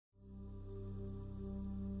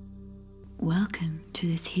Welcome to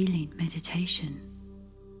this healing meditation.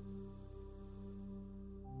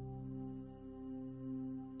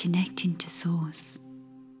 Connecting to Source,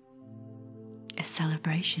 a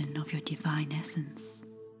celebration of your divine essence.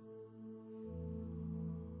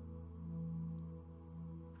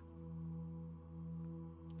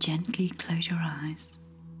 Gently close your eyes.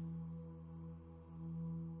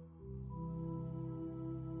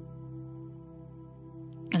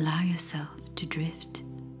 Allow yourself to drift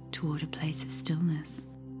toward a place of stillness.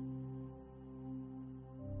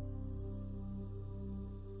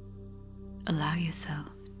 Allow yourself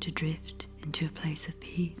to drift into a place of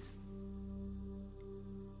peace.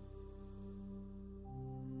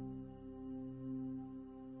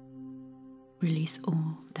 Release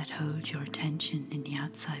all that holds your attention in the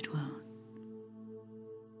outside world.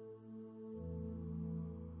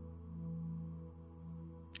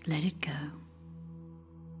 Let it go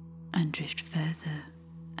and drift further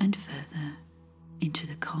and further into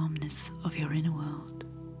the calmness of your inner world.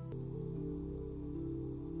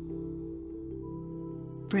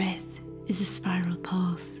 Breath is a spiral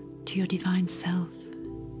path to your divine self.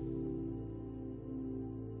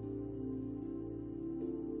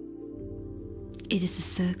 It is the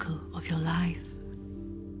circle of your life.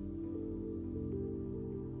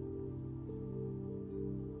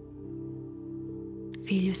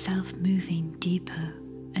 Feel yourself moving deeper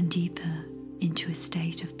and deeper into a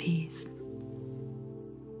state of peace.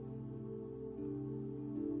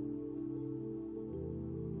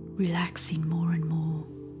 Relaxing more and more.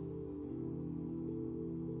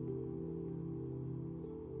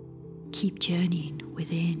 Keep journeying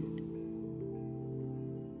within.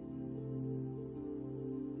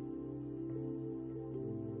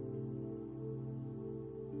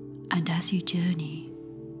 And as you journey,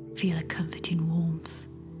 feel a comforting warmth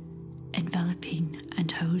enveloping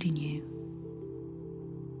and holding you.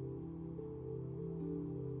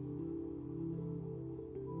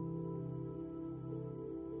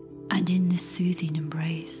 And in this soothing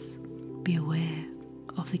embrace, be aware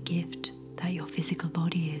of the gift that your physical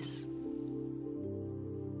body is.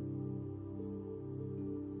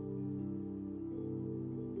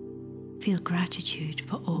 Feel gratitude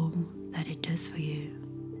for all that it does for you.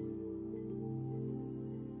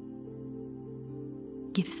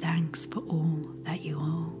 Give thanks for all that you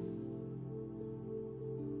are.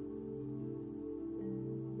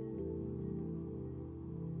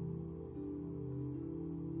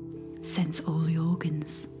 Sense all the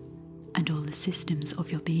organs and all the systems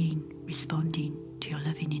of your being responding to your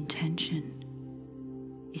loving intention,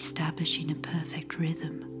 establishing a perfect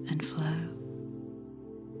rhythm and flow.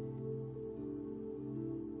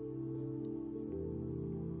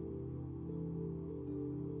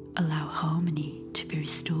 Allow harmony to be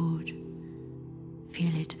restored.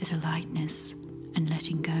 Feel it as a lightness and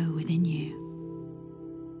letting go within you.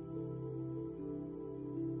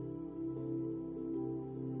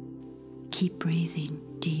 Keep breathing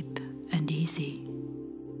deep and easy.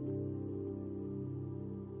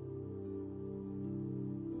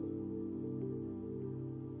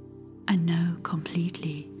 And know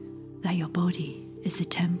completely that your body is the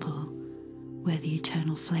temple where the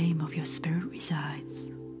eternal flame of your spirit resides.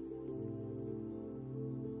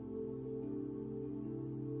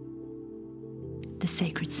 The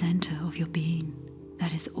sacred center of your being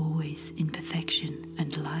that is always in perfection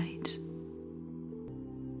and light.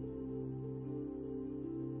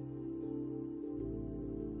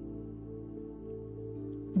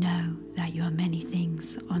 Know that you are many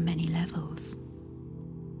things on many levels.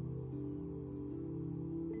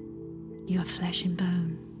 You are flesh and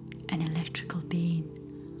bone, an electrical being,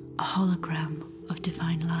 a hologram of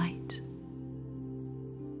divine light.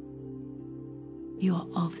 You are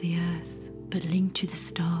of the earth, but linked to the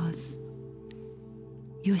stars.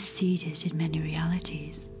 You are seated in many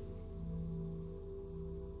realities.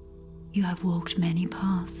 You have walked many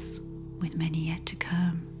paths, with many yet to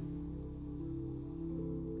come.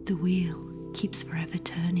 The wheel keeps forever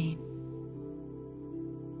turning.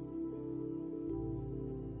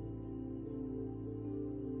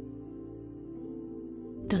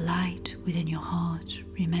 The light within your heart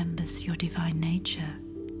remembers your divine nature.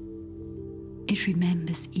 It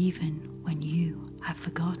remembers even when you have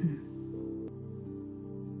forgotten.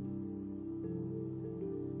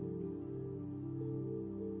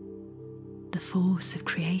 The force of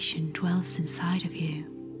creation dwells inside of you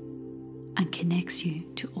and connects you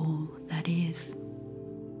to all that is.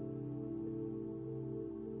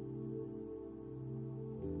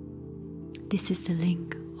 This is the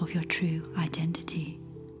link of your true identity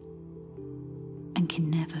and can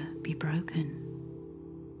never be broken.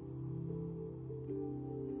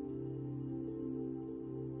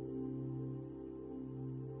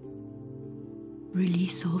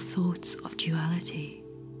 Release all thoughts of duality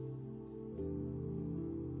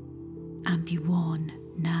and be one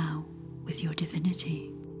now with your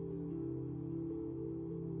divinity.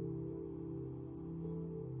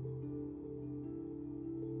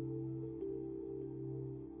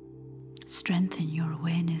 Strengthen your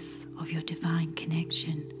awareness of your divine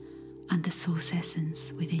connection and the source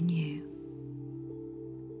essence within you.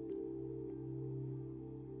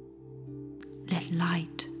 Let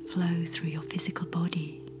light flow through your physical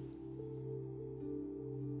body.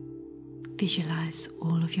 Visualize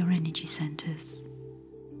all of your energy centers,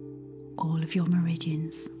 all of your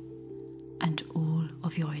meridians, and all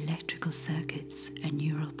of your electrical circuits and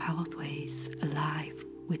neural pathways alive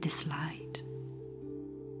with this light.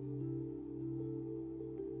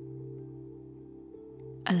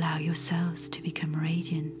 Allow yourselves to become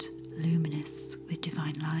radiant, luminous with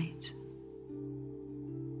divine light.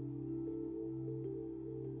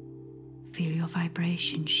 Feel your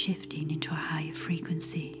vibration shifting into a higher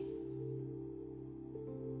frequency.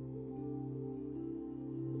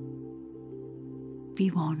 Be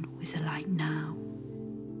one with the light now.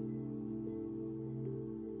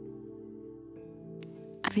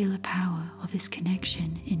 Feel the power of this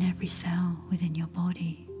connection in every cell within your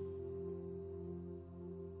body.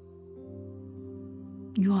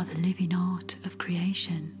 You are the living art of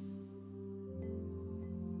creation.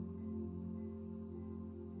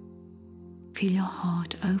 Feel your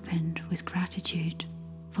heart opened with gratitude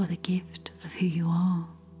for the gift of who you are.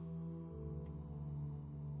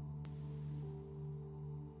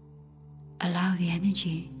 Allow the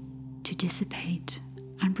energy to dissipate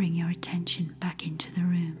and bring your attention back into the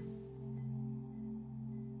room.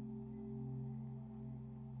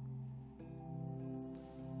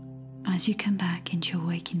 As you come back into your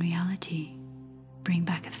waking reality, bring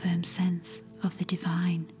back a firm sense of the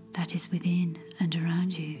divine that is within and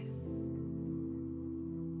around you.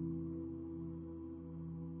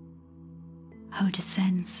 Hold a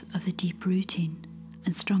sense of the deep rooting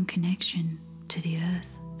and strong connection to the earth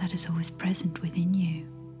that is always present within you.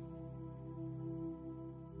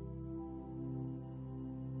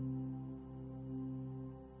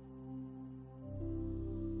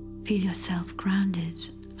 Feel yourself grounded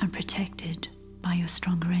and protected by your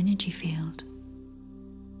stronger energy field.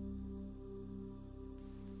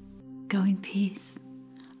 Go in peace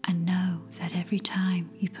and know that every time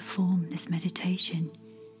you perform this meditation,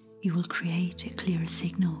 you will create a clearer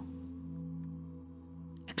signal,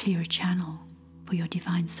 a clearer channel for your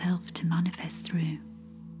divine self to manifest through.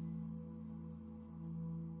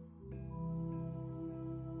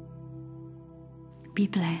 Be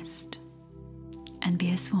blessed and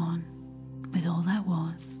be as one with all that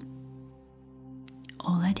was,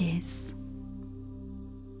 all that is,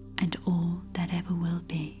 and all that ever will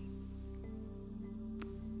be.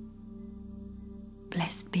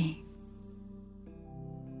 Blessed be.